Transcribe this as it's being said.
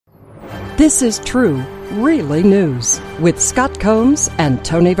This is True, Really News with Scott Combs and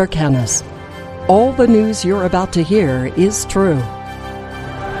Tony Vercanis. All the news you're about to hear is true,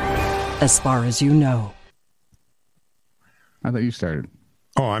 as far as you know. I thought you started.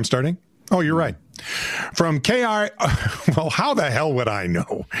 Oh, I'm starting? Oh, you're right. From well, how the hell would I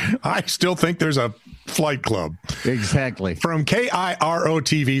know? I still think there's a flight club. Exactly. From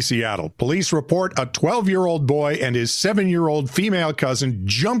KIRO-TV Seattle, police report a 12-year-old boy and his 7-year-old female cousin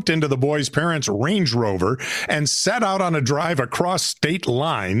jumped into the boy's parents' Range Rover and set out on a drive across state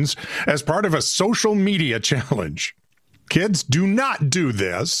lines as part of a social media challenge. Kids, do not do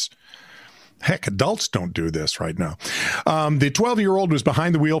this. Heck, adults don't do this right now. The 12-year-old was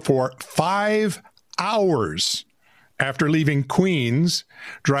behind the wheel for 5 hours after leaving Queens,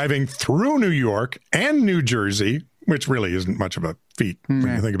 driving through New York and New Jersey, which really isn't much of a feat when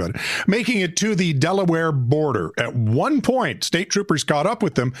you think about it, making it to the Delaware border. At one point, state troopers caught up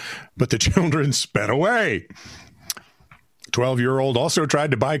with them, but the children sped away. 12-year-old also tried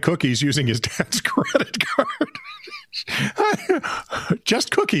to buy cookies using his dad's credit card.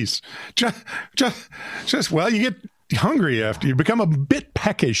 Just cookies. Just, well, you get hungry after you become a bit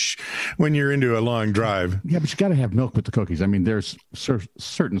peckish when you're into a long drive. Yeah, but you got to have milk with the cookies. I mean, there's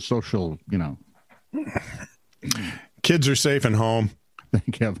certain social, Kids are safe and home.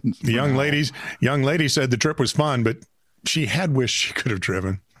 Thank heavens. The young lady said the trip was fun, but she had wished she could have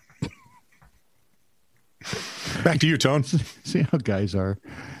driven. Back to you, Tone. See how guys are.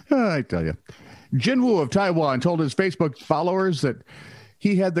 I tell you. Jinwoo of Taiwan told his Facebook followers that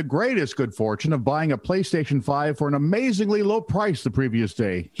he had the greatest good fortune of buying a PlayStation 5 for an amazingly low price the previous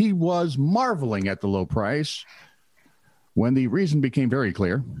day. He was marveling at the low price when the reason became very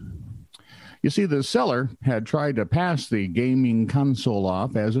clear. You see, the seller had tried to pass the gaming console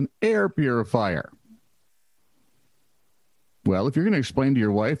off as an air purifier. Well, if you're going to explain to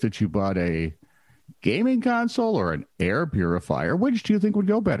your wife that you bought a gaming console or an air purifier, which do you think would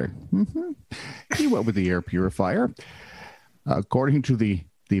go better? He went with the air purifier. According to the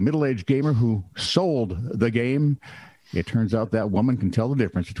middle-aged gamer who sold the game, it turns out that woman can tell the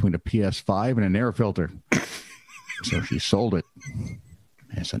difference between a PS5 and an air filter. So she sold it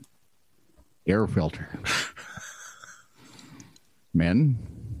as an air filter. Men,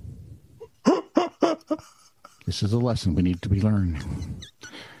 this is a lesson we need to be learned.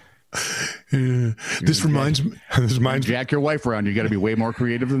 This reminds me. Jack your wife around. You got to be way more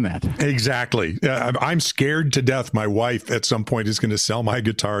creative than that. Exactly. I'm scared to death. My wife at some point is going to sell my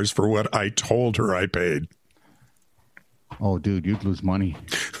guitars for what I told her I paid. Oh, dude, you'd lose money.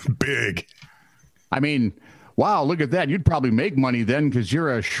 Big. I mean, wow, look at that. You'd probably make money then because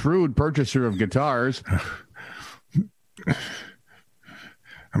you're a shrewd purchaser of guitars.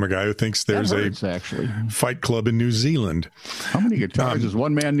 I'm a guy who thinks there's actually fight club in New Zealand. How many guitars does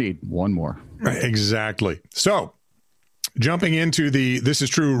one man need? One more. Exactly. So, jumping into the This Is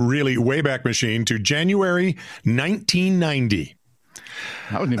True Really Wayback Machine to January 1990.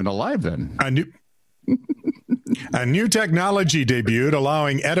 I wasn't even alive then. A new technology debuted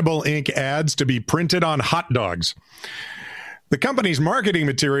allowing edible ink ads to be printed on hot dogs. The company's marketing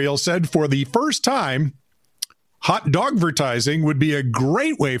material said for the first time, hot dogvertising would be a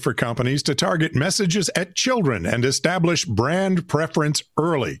great way for companies to target messages at children and establish brand preference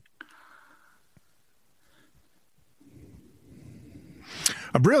early.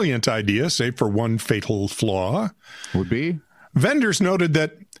 A brilliant idea, save for one fatal flaw. Would be? Vendors noted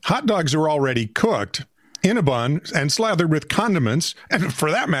that hot dogs are already cooked in a bun and slathered with condiments, and for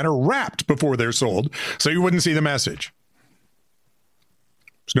that matter, wrapped before they're sold, so you wouldn't see the message.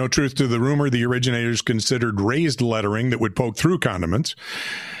 There's no truth to the rumor the originators considered raised lettering that would poke through condiments.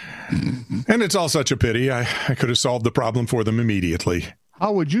 And it's all such a pity. I could have solved the problem for them immediately.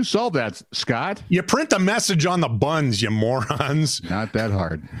 How would you solve that, Scott? You print the message on the buns, you morons. Not that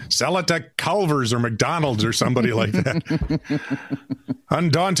hard. Sell it to Culver's or McDonald's or somebody like that.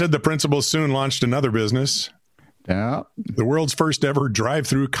 Undaunted, the principal soon launched another business. Yeah. The world's first ever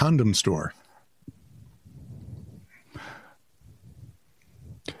drive-through condom store.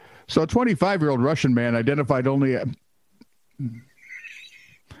 So a 25-year-old Russian man identified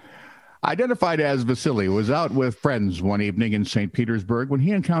as Vasily was out with friends one evening in St. Petersburg when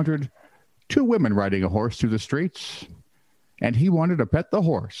he encountered two women riding a horse through the streets, and he wanted to pet the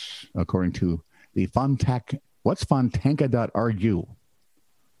horse, according to the what's Fontanka.ru?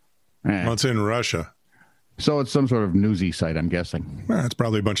 Well, it's in Russia. So it's some sort of newsy site, I'm guessing. Well, it's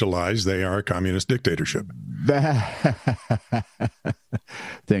probably a bunch of lies. They are a communist dictatorship. The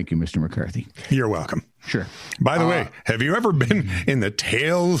Thank you, Mr. McCarthy. You're welcome. Sure. By the way, have you ever been in the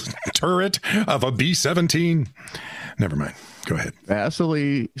tail turret of a B-17? Never mind. Go ahead.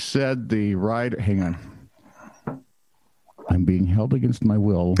 Vasily said the rider... Hang on. I'm being held against my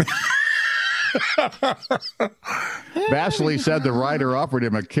will. Vasily said the rider offered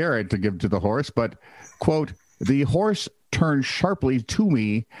him a carrot to give to the horse, but, quote, the horse turns sharply to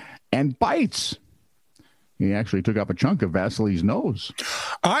me and bites. He actually took up a chunk of Vasily's nose.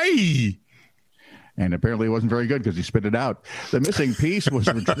 Aye! And apparently it wasn't very good because he spit it out. The missing piece was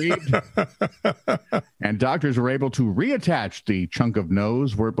retrieved, and doctors were able to reattach the chunk of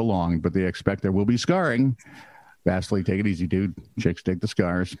nose where it belonged, but they expect there will be scarring. Vasily, take it easy, dude. Chicks take the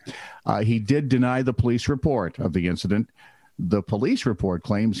scars. He did deny the police report of the incident. The police report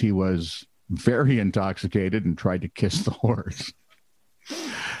claims he was very intoxicated and tried to kiss the horse.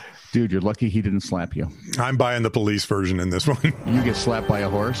 Dude, you're lucky he didn't slap you. I'm buying the police version in this one. You get slapped by a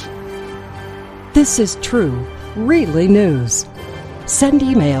horse? This is true, really news. Send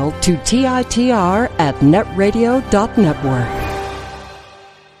email to TITR@netradio.network.